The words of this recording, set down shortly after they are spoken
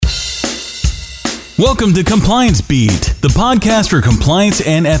Welcome to Compliance Beat, the podcast for compliance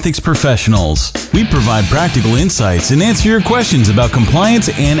and ethics professionals. We provide practical insights and answer your questions about compliance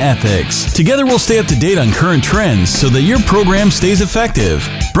and ethics. Together we'll stay up to date on current trends so that your program stays effective.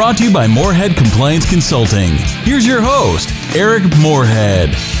 Brought to you by Moorhead Compliance Consulting. Here's your host, Eric Moorhead.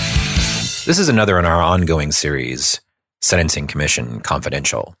 This is another in our ongoing series, Sentencing Commission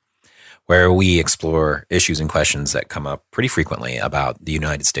Confidential, where we explore issues and questions that come up pretty frequently about the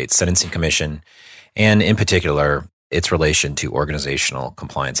United States Sentencing Commission, and in particular, its relation to organizational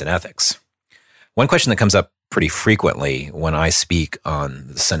compliance and ethics. One question that comes up pretty frequently when I speak on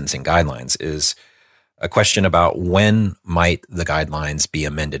the sentencing guidelines is a question about when might the guidelines be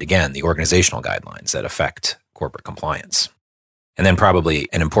amended again, the organizational guidelines that affect corporate compliance. And then probably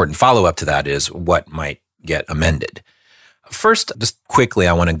an important follow-up to that is what might get amended. First, just quickly,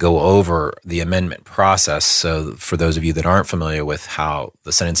 I want to go over the amendment process. So for those of you that aren't familiar with how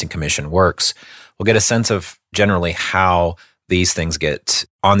the Sentencing Commission works, we'll get a sense of generally how these things get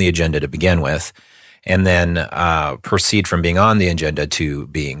on the agenda to begin with, and then proceed from being on the agenda to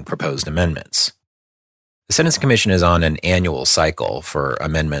being proposed amendments. The Sentencing Commission is on an annual cycle for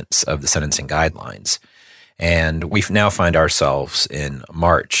amendments of the sentencing guidelines, and we now find ourselves in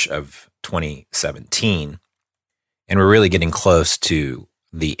March of 2017. And we're really getting close to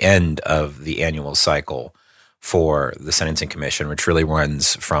the end of the annual cycle for the Sentencing Commission, which really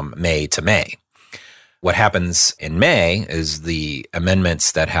runs from May to May. What happens in May is the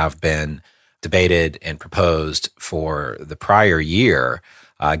amendments that have been debated and proposed for the prior year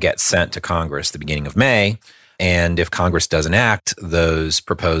get sent to Congress at the beginning of May. And if Congress doesn't act, those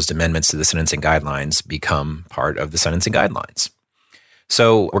proposed amendments to the sentencing guidelines become part of the sentencing guidelines.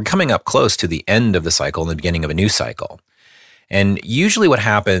 So we're coming up close to the end of the cycle and the beginning of a new cycle. And usually what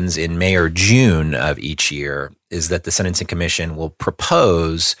happens in May or June of each year is that the Sentencing Commission will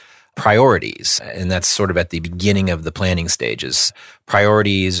propose priorities. And that's sort of at the beginning of the planning stages.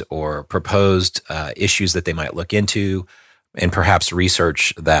 Priorities or proposed issues that they might look into, and perhaps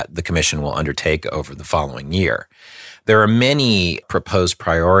research that the Commission will undertake over the following year. There are many proposed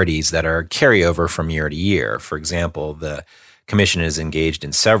priorities that are carryover from year to year. For example, the Commission is engaged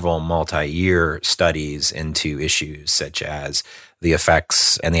in several multi-year studies into issues such as the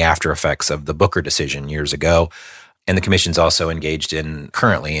effects and the after effects of the Booker decision years ago. And the Commission's also engaged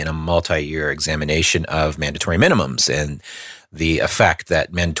currently in a multi-year examination of mandatory minimums and the effect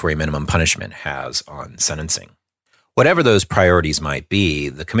that mandatory minimum punishment has on sentencing. Whatever those priorities might be,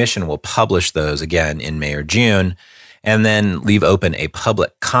 the Commission will publish those again in May or June, and then leave open a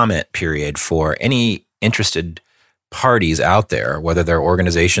public comment period for any interested parties out there, whether they're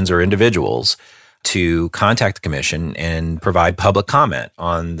organizations or individuals, to contact the Commission and provide public comment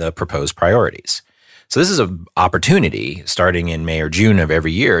on the proposed priorities. So this is an opportunity starting in May or June of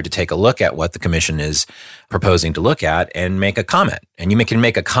every year to take a look at what the Commission is proposing to look at and make a comment. And you can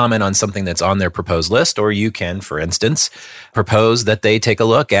make a comment on something that's on their proposed list, or you can, for instance, propose that they take a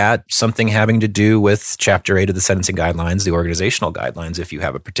look at something having to do with Chapter 8 of the Sentencing Guidelines, the organizational guidelines, if you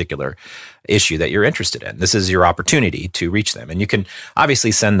have a particular issue that you're interested in. This is your opportunity to reach them. And you can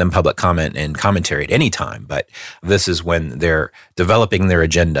obviously send them public comment and commentary at any time, but this is when they're developing their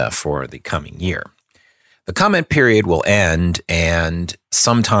agenda for the coming year. The comment period will end, and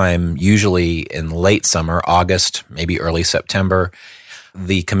sometime usually in late summer, August, maybe early September,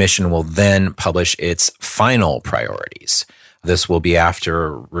 the Commission will then publish its final priorities. This will be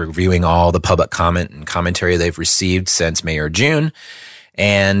after reviewing all the public comment and commentary they've received since May or June,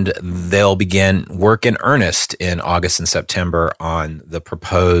 and they'll begin work in earnest in August and September on the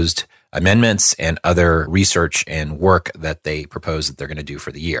proposed amendments and other research and work that they propose that they're going to do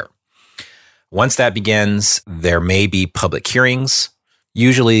for the year. Once that begins, there may be public hearings.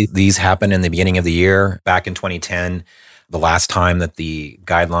 Usually these happen in the beginning of the year. Back in 2010, the last time that the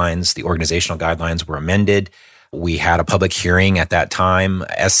guidelines, the organizational guidelines were amended, we had a public hearing at that time.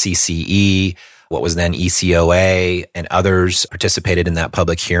 SCCE, what was then ECOA, and others participated in that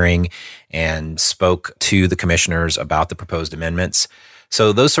public hearing and spoke to the commissioners about the proposed amendments.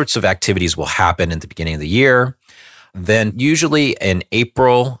 So those sorts of activities will happen at the beginning of the year. Then usually in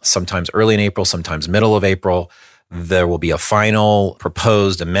April, sometimes early in April, sometimes middle of April, there will be a final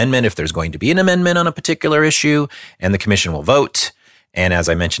proposed amendment if there's going to be an amendment on a particular issue, and the Commission will vote. And as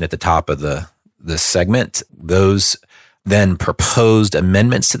I mentioned at the top of this segment, those then proposed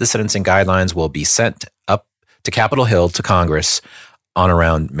amendments to the sentencing guidelines will be sent up to Capitol Hill to Congress on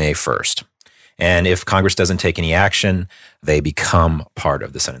around May 1st. And if Congress doesn't take any action, they become part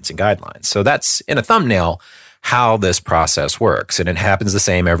of the sentencing guidelines. So that's, in a thumbnail, how this process works. And it happens the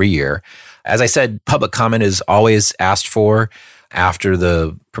same every year. As I said, public comment is always asked for. after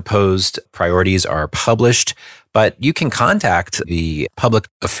the proposed priorities are published. But you can contact the Public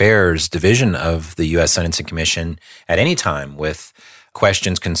Affairs Division of the U.S. Sentencing Commission at any time with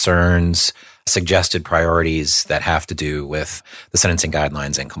questions, concerns, suggested priorities that have to do with the sentencing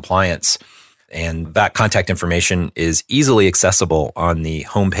guidelines and compliance. And that contact information is easily accessible on the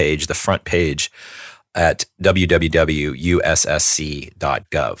homepage, the front page at www.ussc.gov.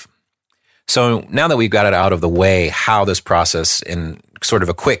 So now that we've got it out of the way, how this process in sort of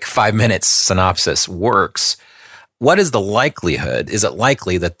a quick 5 minutes synopsis works, what is the likelihood? Is it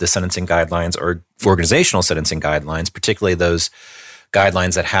likely that the sentencing guidelines or organizational sentencing guidelines, particularly those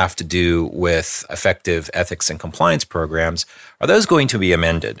guidelines that have to do with effective ethics and compliance programs, are those going to be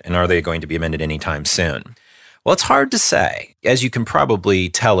amended? And are they going to be amended anytime soon? Well, it's hard to say. As you can probably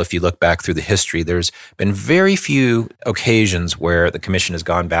tell if you look back through the history, there's been very few occasions where the Commission has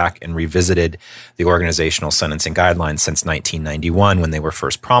gone back and revisited the organizational sentencing guidelines since 1991 when they were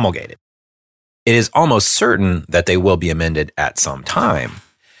first promulgated. It is almost certain that they will be amended at some time.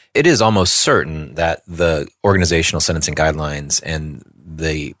 It is almost certain that the organizational sentencing guidelines and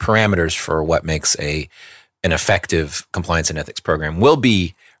the parameters for what makes an effective compliance and ethics program will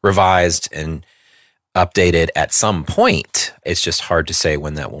be revised and updated at some point. It's just hard to say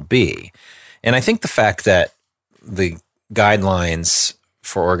when that will be. And I think the fact that the guidelines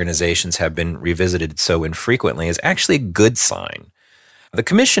for organizations have been revisited so infrequently is actually a good sign. The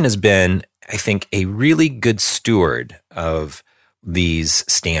Commission has been, I think, a really good steward of these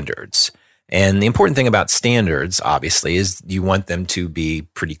standards. And the important thing about standards, obviously, is you want them to be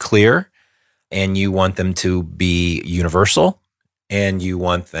pretty clear, and you want them to be universal, and you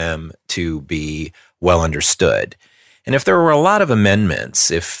want them to be well understood. And if there were a lot of amendments,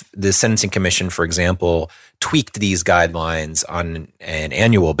 if the Sentencing Commission, for example, tweaked these guidelines on an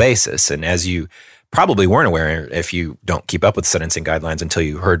annual basis, and as you probably weren't aware if you don't keep up with sentencing guidelines until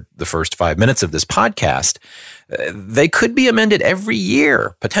you heard the first 5 minutes of this podcast, they could be amended every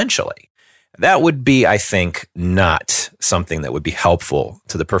year, potentially. That would be, I think, not something that would be helpful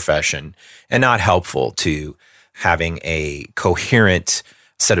to the profession and not helpful to having a coherent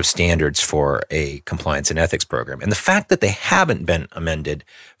set of standards for a compliance and ethics program. And the fact that they haven't been amended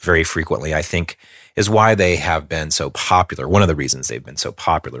very frequently, I think, is why they have been so popular, one of the reasons they've been so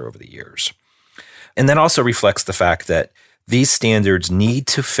popular over the years. And that also reflects the fact that these standards need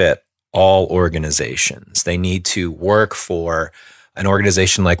to fit all organizations. They need to work for an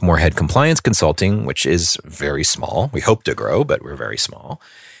organization like Moorhead Compliance Consulting, which is very small. We hope to grow, but we're very small.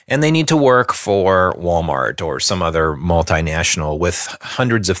 And they need to work for Walmart or some other multinational with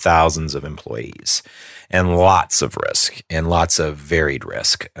hundreds of thousands of employees and lots of risk and lots of varied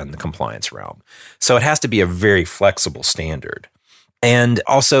risk in the compliance realm. So it has to be a very flexible standard. And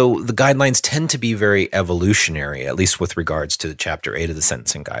also, the guidelines tend to be very evolutionary, at least with regards to Chapter 8 of the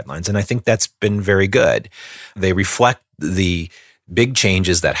Sentencing Guidelines. And I think that's been very good. They reflect the big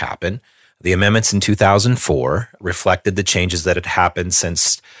changes that happen. The amendments in 2004 reflected the changes that had happened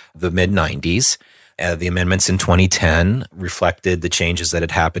since the mid-90s. The amendments in 2010 reflected the changes that had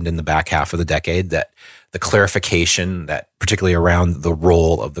happened in the back half of the decade, that the clarification that particularly around the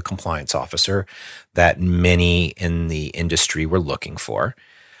role of the compliance officer that many in the industry were looking for.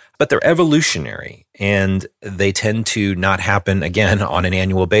 But they're evolutionary, and they tend to not happen, again, on an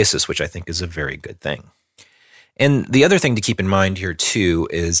annual basis, which I think is a very good thing. And the other thing to keep in mind here, too,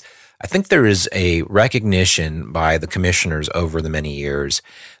 is I think there is a recognition by the commissioners over the many years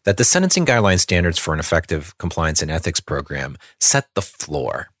that the sentencing guideline standards for an effective compliance and ethics program set the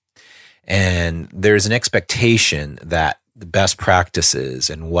floor. And there's an expectation that the best practices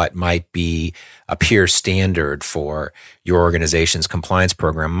and what might be a peer standard for your organization's compliance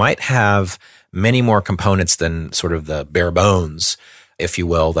program might have many more components than sort of the bare bones, if you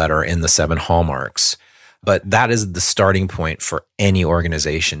will, that are in the 7 hallmarks. But that is the starting point for any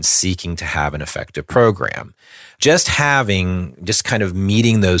organization seeking to have an effective program. Just kind of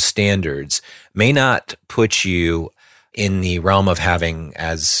meeting those standards may not put you in the realm of having,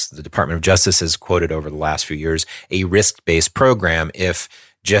 as the Department of Justice has quoted over the last few years, a risk-based program if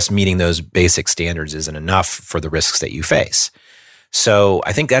just meeting those basic standards isn't enough for the risks that you face. So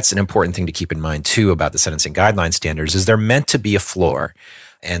I think that's an important thing to keep in mind, too, about the sentencing guideline standards, is they're meant to be a floor.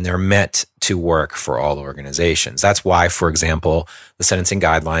 And they're meant to work for all organizations. That's why, for example, the sentencing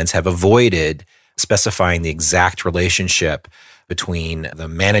guidelines have avoided specifying the exact relationship between the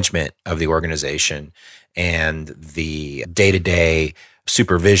management of the organization and the day-to-day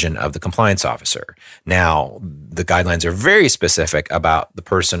supervision of the compliance officer. Now, the guidelines are very specific about the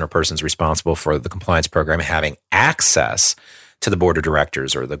person or persons responsible for the compliance program having access to the board of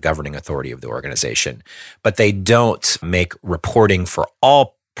directors or the governing authority of the organization. But they don't make reporting for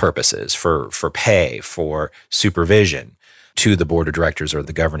all purposes, for pay, for supervision, to the board of directors or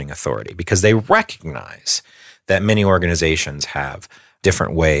the governing authority, because they recognize that many organizations have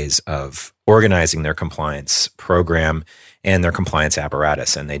different ways of organizing their compliance program and their compliance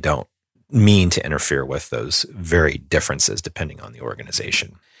apparatus, and they don't mean to interfere with those very differences depending on the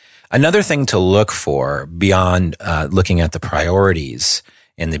organization. Another thing to look for beyond looking at the priorities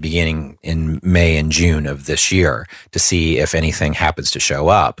in the beginning in May and June of this year to see if anything happens to show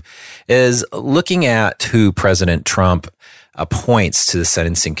up is looking at who President Trump appoints to the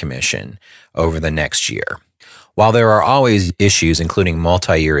Sentencing Commission over the next year. While there are always issues, including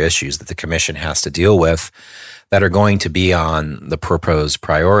multi-year issues that the commission has to deal with that are going to be on the proposed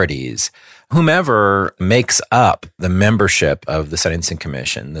priorities, whomever makes up the membership of the Sentencing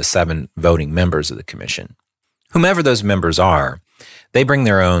Commission, the 7 voting members of the commission, whomever those members are, they bring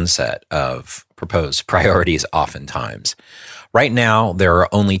their own set of proposed priorities oftentimes. Right now, there are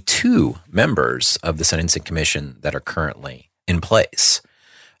only 2 members of the Sentencing Commission that are currently in place.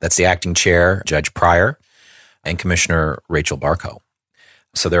 That's the acting chair, Judge Pryor, and Commissioner Rachel Barkow.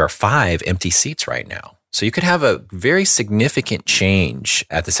 So there are 5 empty seats right now. So you could have a very significant change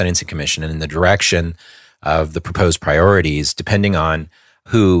at the Sentencing Commission and in the direction of the proposed priorities, depending on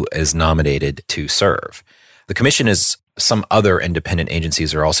who is nominated to serve. The commission is, some other independent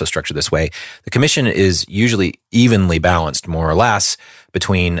agencies are also structured this way. The commission is usually evenly balanced, more or less,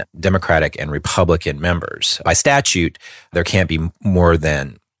 between Democratic and Republican members. By statute, there can't be more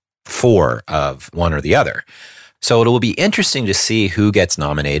than 4 of one or the other. So it will be interesting to see who gets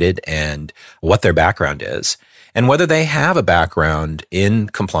nominated and what their background is, and whether they have a background in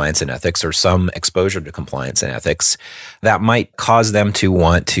compliance and ethics or some exposure to compliance and ethics that might cause them to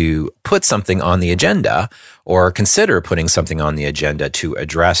want to put something on the agenda or consider putting something on the agenda to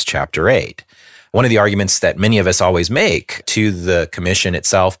address Chapter 8. One of the arguments that many of us always make to the commission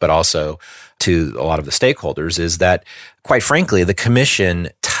itself, but also to a lot of the stakeholders, is that, quite frankly, the commission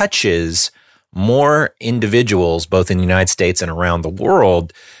touches more individuals, both in the United States and around the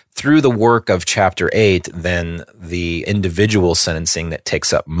world, through the work of Chapter 8 than the individual sentencing that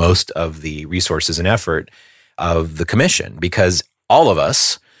takes up most of the resources and effort of the commission. Because all of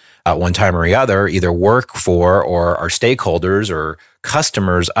us, at one time or the other, either work for or are stakeholders or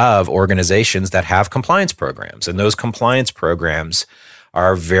customers of organizations that have compliance programs. And those compliance programs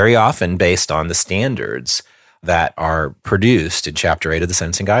are very often based on the standards that are produced in Chapter 8 of the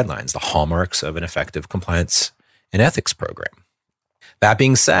Sentencing Guidelines, the hallmarks of an effective compliance and ethics program. That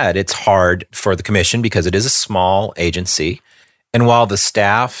being said, it's hard for the commission because it is a small agency. And while the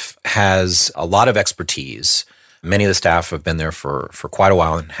staff has a lot of expertise, many of the staff have been there for quite a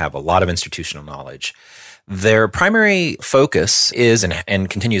while and have a lot of institutional knowledge, their primary focus is and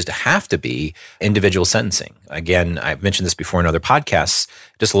continues to have to be individual sentencing. Again, I've mentioned this before in other podcasts.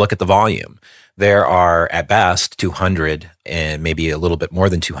 Just look at the volume. There are, at best, 200 and maybe a little bit more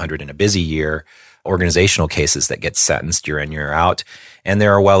than 200 in a busy year organizational cases that get sentenced year in, year out. And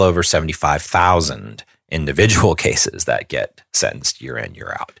there are well over 75,000 individual cases that get sentenced year in,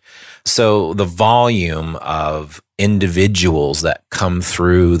 year out. So the volume of individuals that come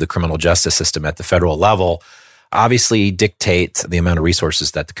through the criminal justice system at the federal level obviously dictates the amount of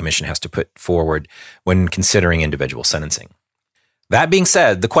resources that the commission has to put forward when considering individual sentencing. That being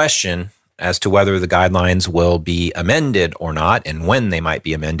said, the question as to whether the guidelines will be amended or not and when they might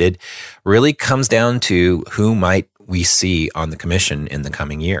be amended really comes down to who might we see on the commission in the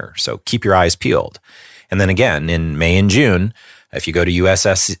coming year. So keep your eyes peeled. And then again, in May and June, if you go to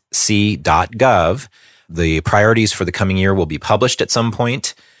ussc.gov, the priorities for the coming year will be published at some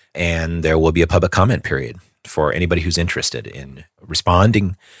point, and there will be a public comment period for anybody who's interested in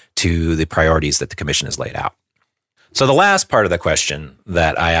responding to the priorities that the commission has laid out. So the last part of the question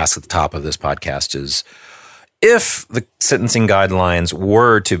that I asked at the top of this podcast is, if the sentencing guidelines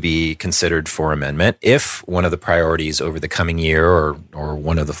were to be considered for amendment, if one of the priorities over the coming year or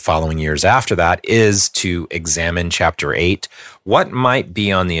one of the following years after that is to examine Chapter 8, what might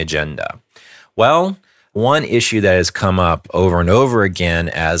be on the agenda? Well, one issue that has come up over and over again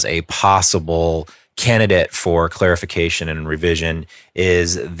as a possible candidate for clarification and revision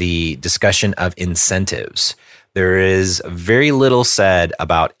is the discussion of incentives. There is very little said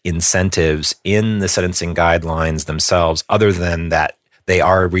about incentives in the sentencing guidelines themselves, other than that they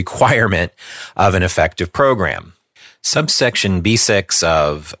are a requirement of an effective program. Subsection B6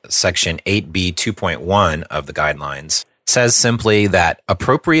 of Section 8B 2.1 of the guidelines says simply that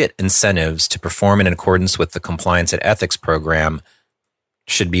appropriate incentives to perform in accordance with the compliance and ethics program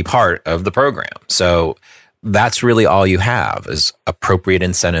should be part of the program. So that's really all you have is appropriate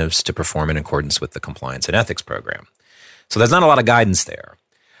incentives to perform in accordance with the compliance and ethics program. So there's not a lot of guidance there.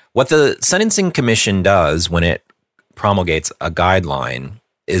 What the Sentencing Commission does when it promulgates a guideline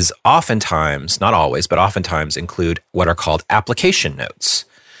is oftentimes, not always, but oftentimes include what are called application notes.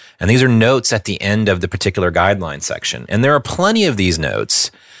 And these are notes at the end of the particular guideline section. And there are plenty of these notes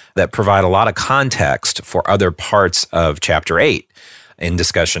that provide a lot of context for other parts of Chapter 8 in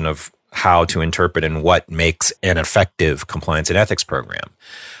discussion of how to interpret and what makes an effective compliance and ethics program.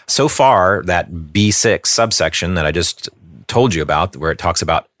 So far, that B6 subsection that I just told you about, where it talks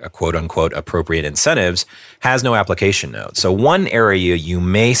about a quote-unquote appropriate incentives, has no application note. So one area you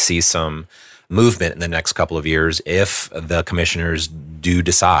may see some movement in the next couple of years if the commissioners do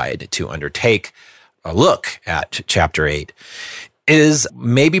decide to undertake a look at Chapter 8 is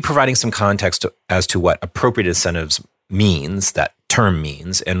maybe providing some context as to what appropriate incentives means, that term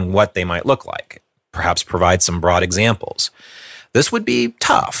means, and what they might look like. Perhaps provide some broad examples. This would be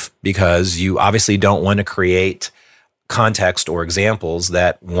tough because you obviously don't want to create context or examples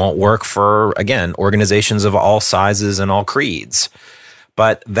that won't work for, again, organizations of all sizes and all creeds.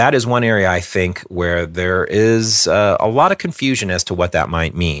 But that is one area I think where there is a lot of confusion as to what that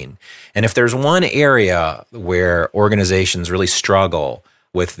might mean. And if there's one area where organizations really struggle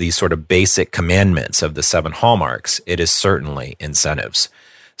with these sort of basic commandments of the 7 hallmarks, it is certainly incentives.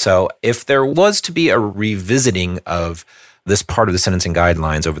 So if there was to be a revisiting of this part of the sentencing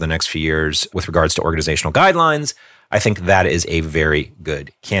guidelines over the next few years with regards to organizational guidelines, I think that is a very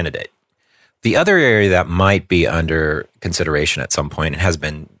good candidate. The other area that might be under consideration at some point and has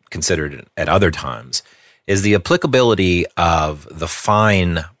been considered at other times is the applicability of the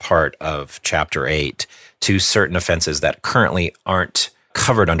fine part of Chapter 8 to certain offenses that currently aren't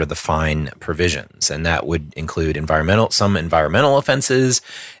covered under the fine provisions. And that would include some environmental offenses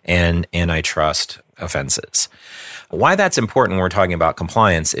and antitrust offenses. Why that's important when we're talking about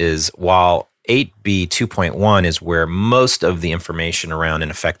compliance is while 8B 2.1 is where most of the information around an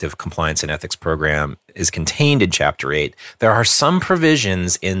effective compliance and ethics program is contained in Chapter 8, there are some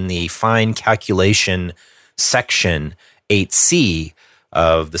provisions in the fine calculation section 8C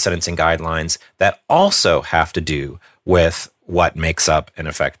of the sentencing guidelines that also have to do with what makes up an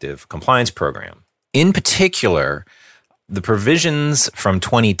effective compliance program. In particular, the provisions from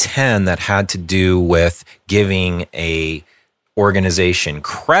 2010 that had to do with giving a organization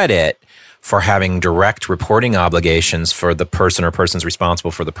credit for having direct reporting obligations for the person or persons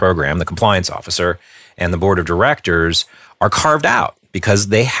responsible for the program, the compliance officer, and the board of directors are carved out because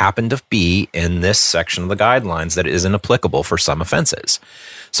they happen to be in this section of the guidelines that isn't applicable for some offenses.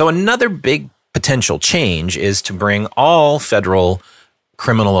 So another big potential change is to bring all federal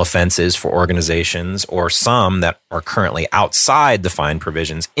criminal offenses for organizations or some that are currently outside the fine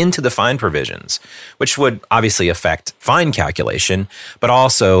provisions into the fine provisions, which would obviously affect fine calculation, but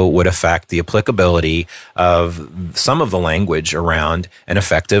also would affect the applicability of some of the language around an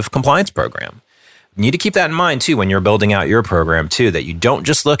effective compliance program. You need to keep that in mind, too, when you're building out your program, too, that you don't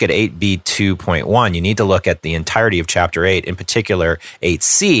just look at 8B 2.1. You need to look at the entirety of Chapter 8, in particular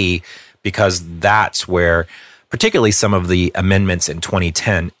 8C, because that's where particularly some of the amendments in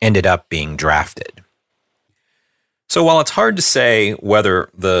 2010 ended up being drafted. So while it's hard to say whether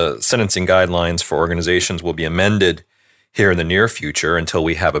the sentencing guidelines for organizations will be amended here in the near future until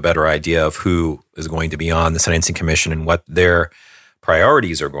we have a better idea of who is going to be on the Sentencing Commission and what their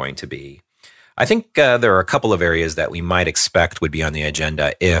priorities are going to be, I think there are a couple of areas that we might expect would be on the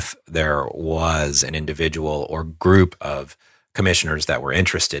agenda if there was an individual or group of commissioners that were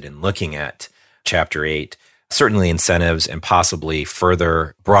interested in looking at Chapter 8. Certainly incentives and possibly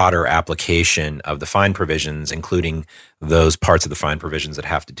further broader application of the fine provisions, including those parts of the fine provisions that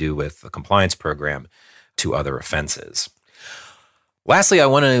have to do with the compliance program to other offenses. Lastly, I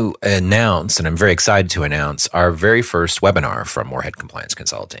want to announce, and I'm very excited to announce, our very first webinar from Moorhead Compliance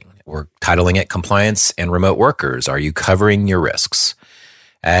Consulting. We're titling it Compliance and Remote Workers, Are You Covering Your Risks?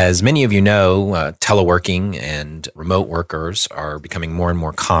 As many of you know, teleworking and remote workers are becoming more and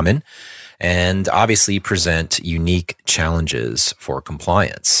more common, and obviously present unique challenges for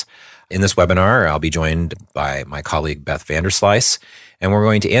compliance. In this webinar, I'll be joined by my colleague Beth Vanderslice, and we're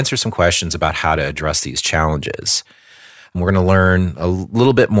going to answer some questions about how to address these challenges. And we're going to learn a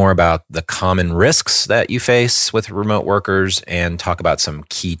little bit more about the common risks that you face with remote workers and talk about some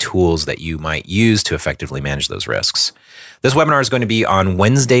key tools that you might use to effectively manage those risks. This webinar is going to be on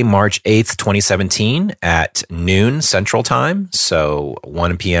Wednesday, March 8th, 2017 at noon Central Time, so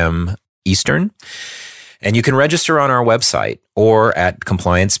 1 p.m. Eastern. And you can register on our website or at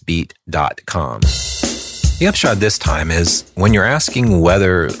compliancebeat.com. The upshot this time is when you're asking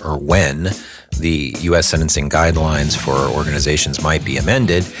whether or when the U.S. sentencing guidelines for organizations might be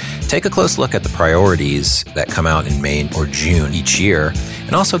amended, take a close look at the priorities that come out in May or June each year,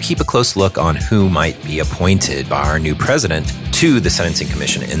 and also keep a close look on who might be appointed by our new president to the Sentencing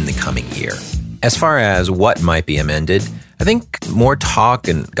Commission in the coming year. As far as what might be amended, I think more talk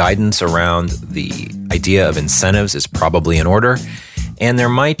and guidance around the idea of incentives is probably in order. And there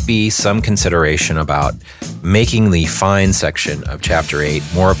might be some consideration about making the fine section of Chapter 8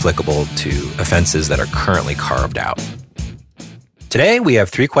 more applicable to offenses that are currently carved out. Today, we have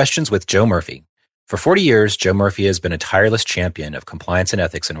 3 questions with Joe Murphy. For 40 years, Joe Murphy has been a tireless champion of compliance and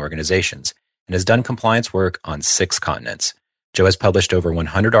ethics in organizations and has done compliance work on 6 continents. Joe has published over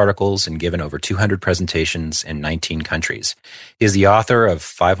 100 articles and given over 200 presentations in 19 countries. He is the author of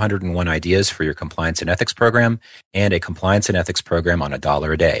 501 Ideas for Your Compliance and Ethics Program and a Compliance and Ethics Program on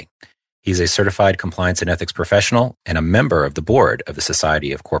 $1 a day. He's a certified compliance and ethics professional and a member of the board of the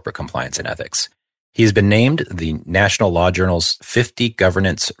Society of Corporate Compliance and Ethics. He has been named the National Law Journal's 50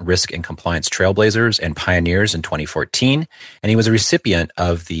 Governance, Risk, and Compliance Trailblazers and Pioneers in 2014, and he was a recipient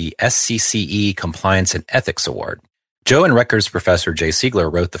of the SCCE Compliance and Ethics Award. Joe and Rutgers professor Jay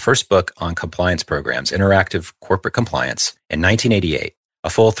Siegler wrote the first book on compliance programs, Interactive Corporate Compliance, in 1988, a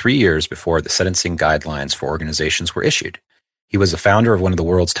full 3 years before the sentencing guidelines for organizations were issued. He was the founder of one of the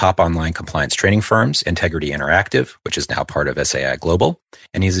world's top online compliance training firms, Integrity Interactive, which is now part of SAI Global,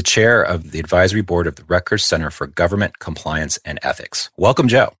 and he's the chair of the advisory board of the Rutgers Center for Government Compliance and Ethics. Welcome,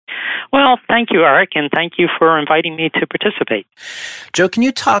 Joe. Well, thank you, Eric, and thank you for inviting me to participate. Joe, can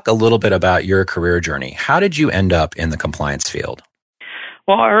you talk a little bit about your career journey? How did you end up in the compliance field?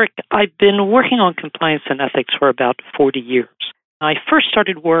 Well, Eric, I've been working on compliance and ethics for about 40 years. I first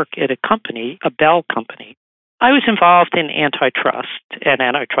started work at a company, a Bell company. I was involved in antitrust and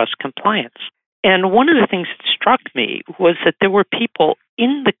antitrust compliance. And one of the things that struck me was that there were people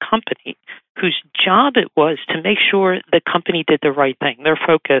in the company whose job it was to make sure the company did the right thing. Their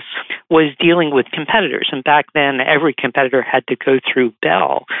focus was dealing with competitors. And back then, every competitor had to go through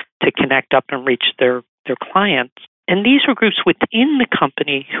Bell to connect up and reach their clients. And these were groups within the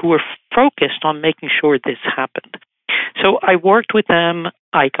company who were focused on making sure this happened. So I worked with them.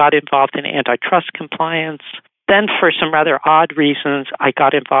 I got involved in antitrust compliance. Then, for some rather odd reasons, I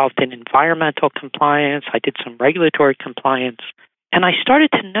got involved in environmental compliance. I did some regulatory compliance. And I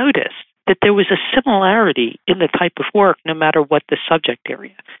started to notice that there was a similarity in the type of work, no matter what the subject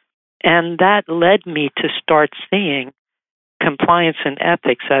area. And that led me to start seeing compliance and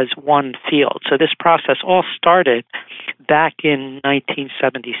ethics as one field. So this process all started back in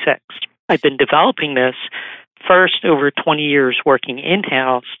 1976. I've been developing this first over 20 years working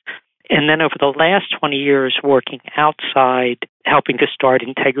in-house, and then over the last 20 years working outside, helping to start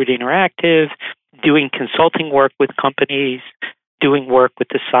Integrity Interactive, doing consulting work with companies, doing work with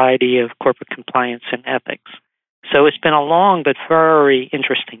the Society of Corporate Compliance and Ethics. So it's been a long but very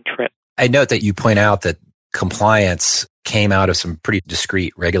interesting trip. I note that you point out that compliance came out of some pretty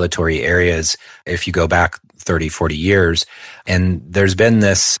discrete regulatory areas if you go back 30, 40 years. And there's been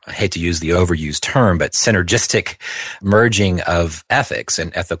this, I hate to use the overused term, but synergistic merging of ethics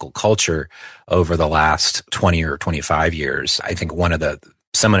and ethical culture over the last 20 or 25 years. I think one of the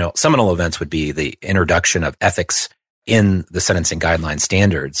seminal events would be the introduction of ethics in the sentencing guideline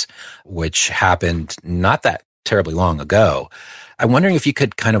standards, which happened not that terribly long ago. I'm wondering if you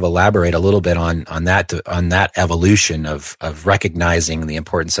could kind of elaborate a little bit on that evolution of recognizing the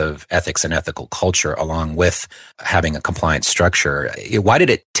importance of ethics and ethical culture along with having a compliance structure. Why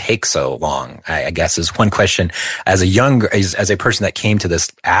did it take so long? I guess is one question. As a person that came to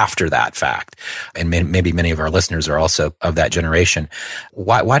this after that fact, and maybe many of our listeners are also of that generation.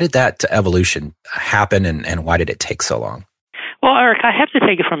 Why did that evolution happen, and why did it take so long? Well, Eric, I have to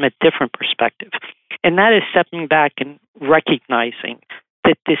take it from a different perspective. And that is stepping back and recognizing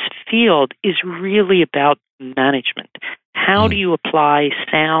that this field is really about management. How do you apply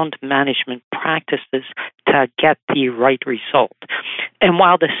sound management practices to get the right result? And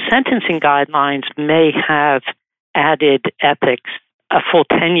while the sentencing guidelines may have added ethics a full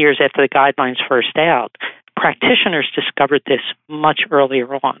 10 years after the guidelines first out, practitioners discovered this much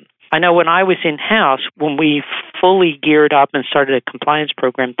earlier on. I know when I was in-house, when we fully geared up and started a compliance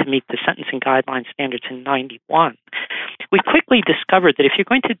program to meet the sentencing guideline standards in 91, we quickly discovered that if you're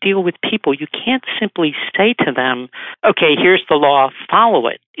going to deal with people, you can't simply say to them, okay, here's the law, follow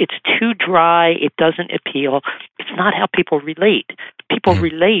it. It's too dry. It doesn't appeal. It's not how people relate. People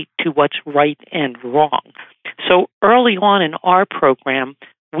relate to what's right and wrong. So early on in our program,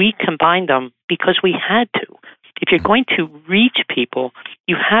 we combined them because we had to. If you're going to reach people,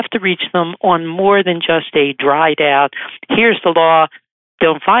 you have to reach them on more than just a dried out, here's the law,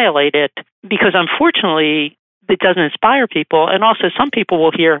 don't violate it, because unfortunately, it doesn't inspire people. And also some people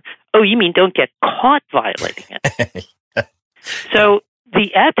will hear, oh, you mean don't get caught violating it. So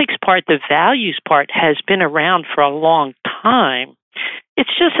the ethics part, the values part has been around for a long time. It's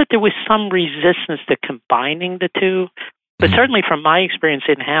just that there was some resistance to combining the two. But certainly from my experience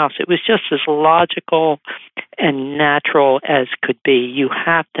in-house, it was just as logical and natural as could be. You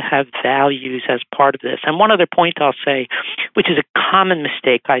have to have values as part of this. And one other point I'll say, which is a common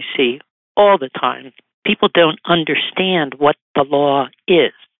mistake I see all the time, people don't understand what the law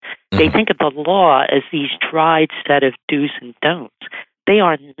is. They think of the law as these dried set of do's and don'ts. They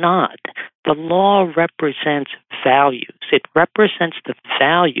are not. The law represents values. It represents the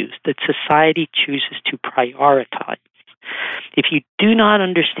values that society chooses to prioritize. If you do not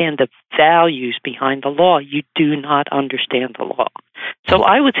understand the values behind the law, you do not understand the law. So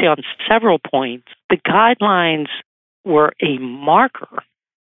I would say on several points, the guidelines were a marker,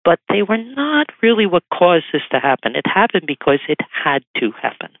 but they were not really what caused this to happen. It happened because it had to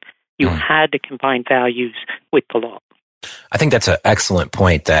happen. You had to combine values with the law. I think that's an excellent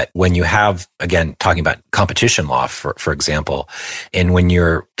point that when you have, again, talking about competition law, for example, and when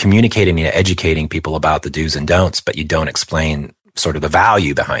you're communicating and educating people about the do's and don'ts, but you don't explain sort of the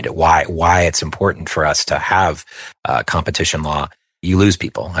value behind it, why it's important for us to have competition law, you lose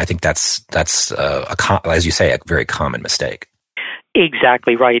people. I think that's as you say, a very common mistake.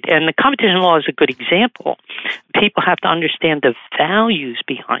 Exactly right. And the competition law is a good example. People have to understand the values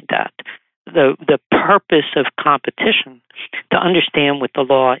behind that, the purpose of competition, to understand what the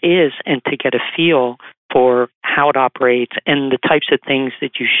law is and to get a feel for how it operates and the types of things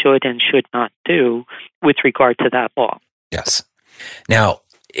that you should and should not do with regard to that law. Yes. Now,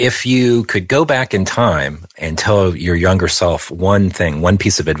 if you could go back in time and tell your younger self one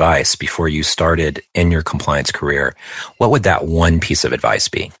piece of advice before you started in your compliance career, what would that one piece of advice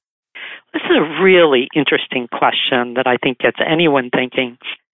be? This is a really interesting question that I think gets anyone thinking.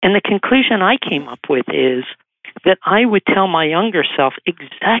 And the conclusion I came up with is that I would tell my younger self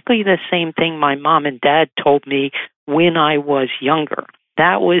exactly the same thing my mom and dad told me when I was younger.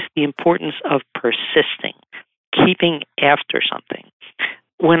 That was the importance of persisting, keeping after something.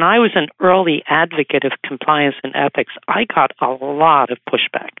 When I was an early advocate of compliance and ethics, I got a lot of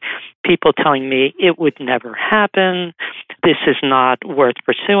pushback. People telling me it would never happen, this is not worth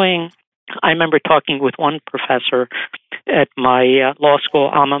pursuing. I remember talking with one professor at my law school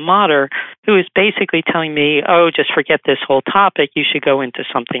alma mater who was basically telling me, oh, just forget this whole topic, you should go into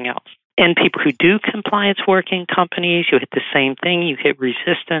something else. And people who do compliance work in companies, you hit the same thing, you hit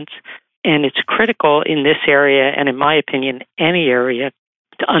resistance. And it's critical in this area, and in my opinion, any area,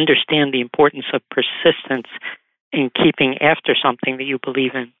 to understand the importance of persistence in keeping after something that you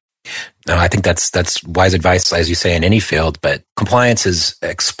believe in. No, I think that's wise advice, as you say, in any field, but compliance has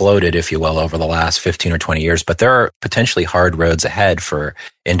exploded, if you will, over the last 15 or 20 years. But there are potentially hard roads ahead for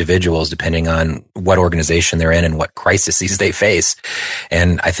individuals depending on what organization they're in and what crises they face.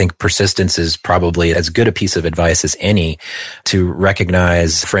 And I think persistence is probably as good a piece of advice as any to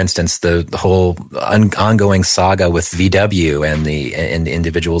recognize, for instance, the whole ongoing saga with VW and the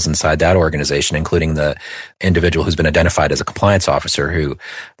individuals inside that organization, including the individual who's been identified as a compliance officer who,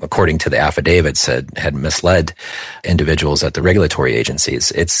 according to the affidavits, had misled individuals at the regulatory agencies.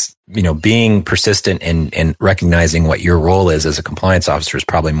 It's, being persistent and recognizing what your role is as a compliance officer is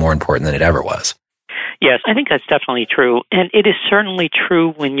probably more important than it ever was. Yes, I think that's definitely true. And it is certainly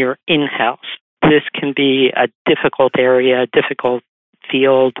true when you're in-house. This can be a difficult area, difficult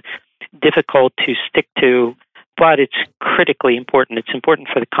field, difficult to stick to, but it's critically important. It's important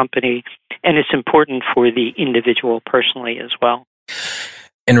for the company, and it's important for the individual personally as well.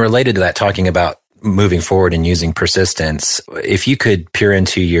 And related to that, talking about moving forward and using persistence, if you could peer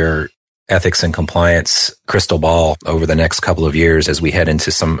into your ethics and compliance crystal ball over the next couple of years as we head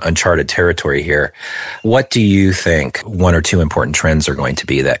into some uncharted territory here, what do you think one or two important trends are going to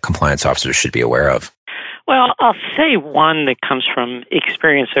be that compliance officers should be aware of? Well, I'll say one that comes from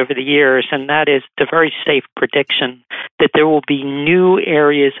experience over the years, and that is the very safe prediction that there will be new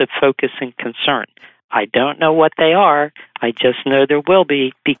areas of focus and concern. I don't know what they are. I just know there will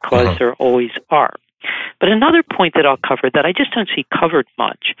be because there always are. But another point that I'll cover that I just don't see covered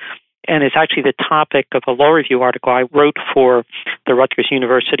much, and it's actually the topic of a law review article I wrote for the Rutgers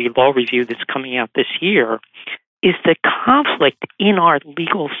University Law Review that's coming out this year, is the conflict in our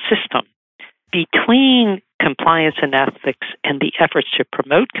legal system between compliance and ethics and the efforts to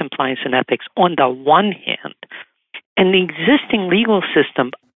promote compliance and ethics on the one hand, and the existing legal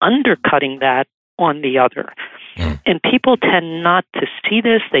system undercutting that on the other. And people tend not to see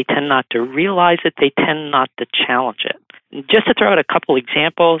this. They tend not to realize it. They tend not to challenge it. Just to throw out a couple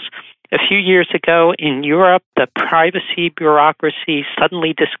examples, a few years ago in Europe, the privacy bureaucracy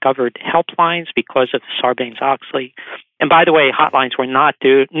suddenly discovered helplines because of Sarbanes-Oxley. And by the way, hotlines were not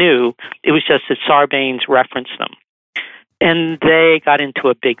new. It was just that Sarbanes referenced them. And they got into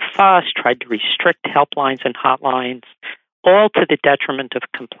a big fuss, tried to restrict helplines and hotlines, all to the detriment of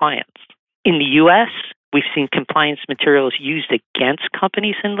compliance. In the U.S., we've seen compliance materials used against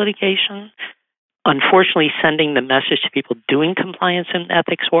companies in litigation, unfortunately sending the message to people doing compliance and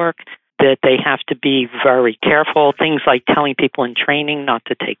ethics work that they have to be very careful, things like telling people in training not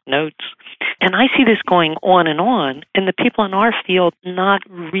to take notes. And I see this going on, and the people in our field not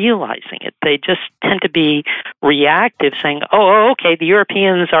realizing it. They just tend to be reactive, saying, okay, the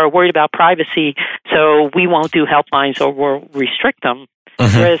Europeans are worried about privacy, so we won't do helplines or we'll restrict them.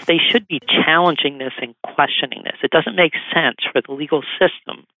 Whereas they should be challenging this and questioning this. It doesn't make sense for the legal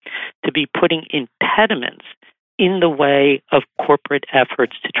system to be putting impediments in the way of corporate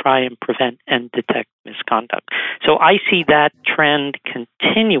efforts to try and prevent and detect misconduct. So I see that trend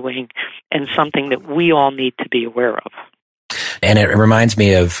continuing and something that we all need to be aware of. And it reminds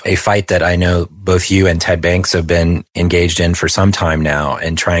me of a fight that I know both you and Ted Banks have been engaged in for some time now,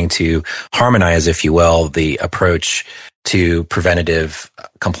 and trying to harmonize, if you will, the approach to preventative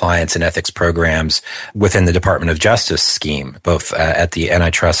compliance and ethics programs within the Department of Justice scheme, both at the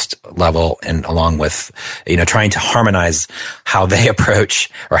antitrust level and along with, trying to harmonize how they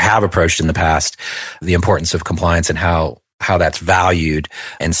approach or have approached in the past the importance of compliance and how that's valued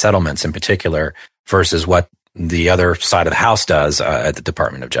in settlements in particular versus what the other side of the house does at the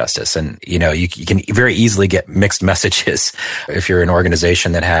Department of Justice. And, you can very easily get mixed messages if you're an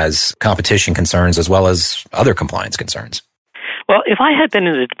organization that has competition concerns as well as other compliance concerns. Well, if I had been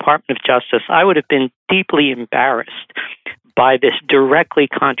in the Department of Justice, I would have been deeply embarrassed by this directly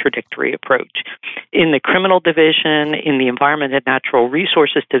contradictory approach. In the criminal division, in the environment and natural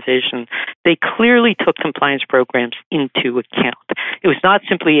resources division, they clearly took compliance programs into account. It was not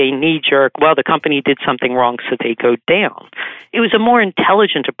simply a knee-jerk, well, the company did something wrong, so they go down. It was a more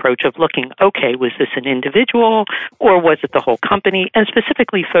intelligent approach of looking, okay, was this an individual or was it the whole company? And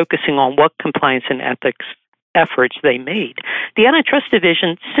specifically focusing on what compliance and ethics efforts they made. The antitrust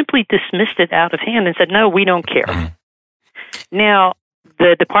division simply dismissed it out of hand and said, no, we don't care. Now,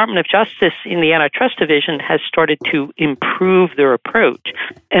 the Department of Justice in the Antitrust Division has started to improve their approach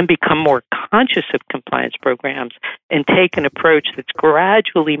and become more conscious of compliance programs and take an approach that's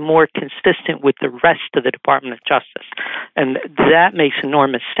gradually more consistent with the rest of the Department of Justice. And that makes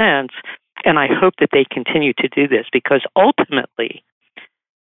enormous sense, and I hope that they continue to do this because ultimately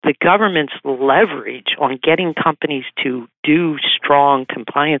the government's leverage on getting companies to do strong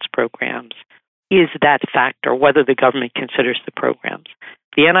compliance programs is that factor, whether the government considers the programs.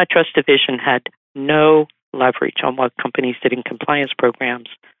 The Antitrust Division had no leverage on what companies did in compliance programs.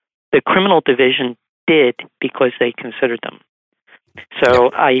 The Criminal Division did because they considered them.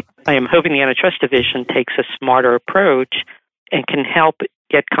 So I am hoping the Antitrust Division takes a smarter approach and can help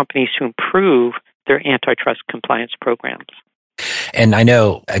get companies to improve their antitrust compliance programs. And I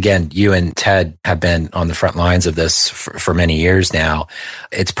know, again, you and Ted have been on the front lines of this for many years now.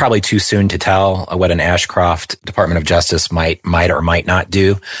 It's probably too soon to tell what an Ashcroft Department of Justice might or might not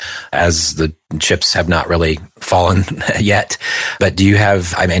do, as the chips have not really fallen yet. But do you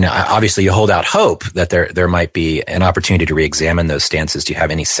have, obviously you hold out hope that there might be an opportunity to reexamine those stances. Do you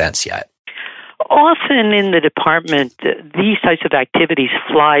have any sense yet? Often in the department, these types of activities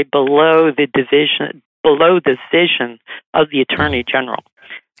fly below the vision of the Attorney General.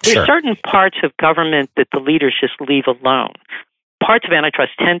 There's certain parts of government that the leaders just leave alone. Parts of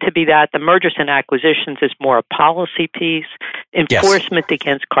antitrust tend to be that. The mergers and acquisitions is more a policy piece. Enforcement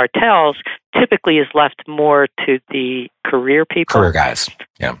against cartels typically is left more to the career people. Career guys,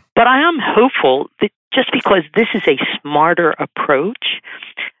 yeah. But I am hopeful that just because this is a smarter approach,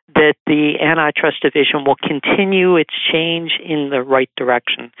 that the Antitrust Division will continue its change in the right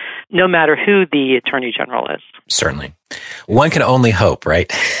direction, no matter who the Attorney General is. Certainly. One can only hope,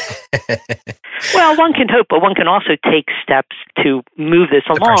 right? Well, one can hope, but one can also take steps to move this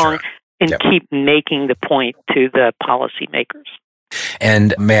along and keep making the point to the policymakers.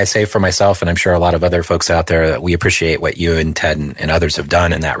 And may I say for myself, and I'm sure a lot of other folks out there, that we appreciate what you and Ted and others have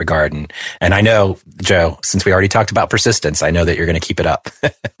done in that regard. And I know, Joe, since we already talked about persistence, I know that you're going to keep it up.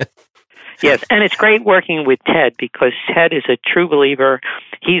 Yes, and it's great working with Ted because Ted is a true believer.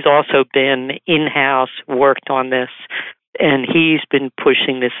 He's also been in-house, worked on this, and he's been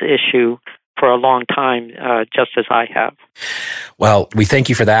pushing this issue for a long time, just as I have. Well, we thank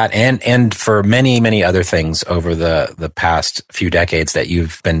you for that and for many, many other things over the past few decades that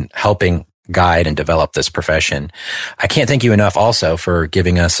you've been helping guide and develop this profession. I can't thank you enough also for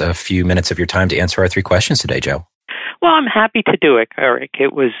giving us a few minutes of your time to answer our 3 questions today, Joe. Well, I'm happy to do it, Eric.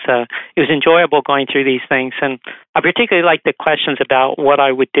 It was enjoyable going through these things, and I particularly like the questions about what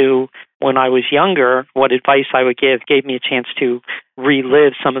I would do when I was younger, what advice I would give, gave me a chance to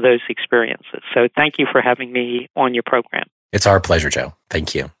relive some of those experiences. So thank you for having me on your program. It's our pleasure, Joe.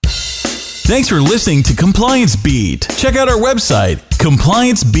 Thank you. Thanks for listening to Compliance Beat. Check out our website,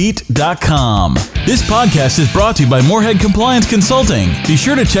 compliancebeat.com. This podcast is brought to you by Moorhead Compliance Consulting. Be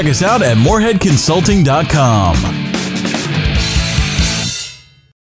sure to check us out at moorheadconsulting.com.